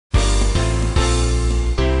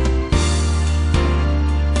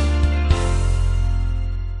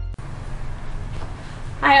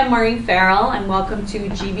Hi, I'm Maureen Farrell and welcome to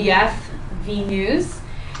GVF V News.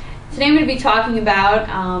 Today I'm going to be talking about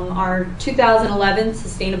our 2011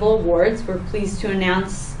 Sustainable Awards. We're pleased to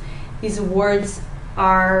announce these awards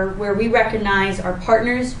are where we recognize our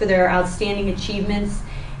partners for their outstanding achievements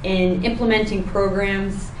in implementing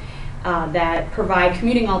programs that provide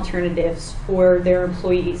commuting alternatives for their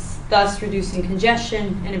employees, thus reducing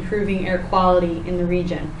congestion and improving air quality in the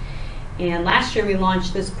region. And last year we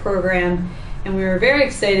launched this program and we were very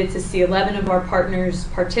excited to see 11 of our partners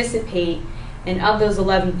participate, and of those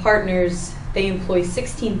 11 partners, they employ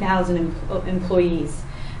 16,000 employees.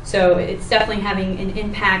 So it's definitely having an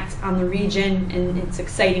impact on the region, and it's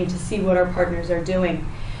exciting to see what our partners are doing.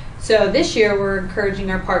 So this year we're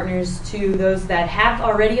encouraging our partners, to those that have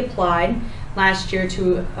already applied last year,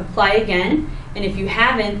 to apply again, and if you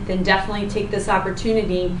haven't, then definitely take this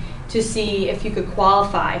opportunity to see if you could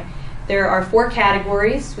qualify. There are 4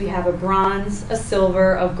 categories. We have a bronze, a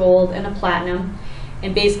silver, a gold, and a platinum.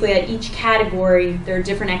 And basically at each category, there are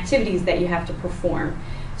different activities that you have to perform.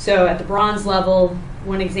 So at the bronze level,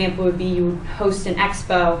 one example would be you would host an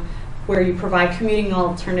expo where you provide commuting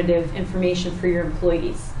alternative information for your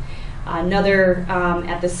employees. Another,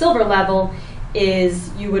 at the silver level,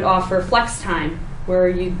 is you would offer flex time, where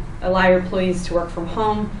you allow your employees to work from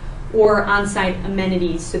home, or on-site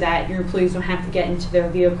amenities so that your employees don't have to get into their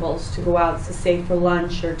vehicles to go out to, say, for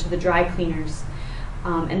lunch or to the dry cleaners.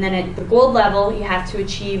 And then at the gold level, you have to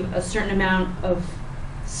achieve a certain amount of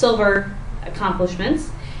silver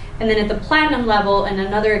accomplishments. And then at the platinum level, and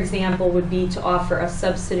another example would be to offer a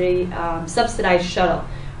subsidized shuttle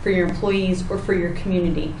for your employees or for your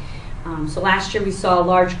community. So last year we saw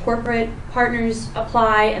large corporate partners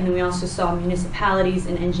apply, and then we also saw municipalities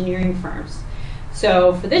and engineering firms.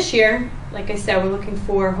 So for this year, like I said, we're looking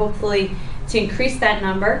for hopefully to increase that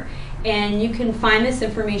number, and you can find this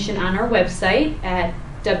information on our website at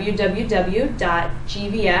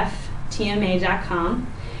www.gvftma.com.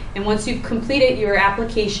 And once you've completed your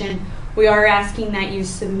application, we are asking that you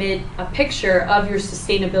submit a picture of your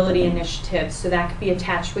sustainability initiative, so that could be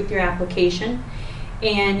attached with your application.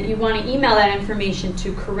 And you want to email that information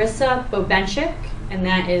to Carissa Bobenchik, and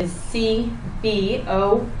that is CBOBENCHIK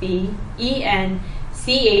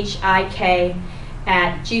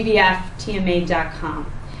 @gvftma.com.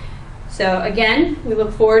 So again, we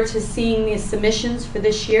look forward to seeing the submissions for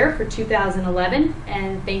this year, for 2011,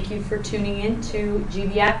 and thank you for tuning in to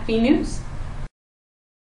GVF V News.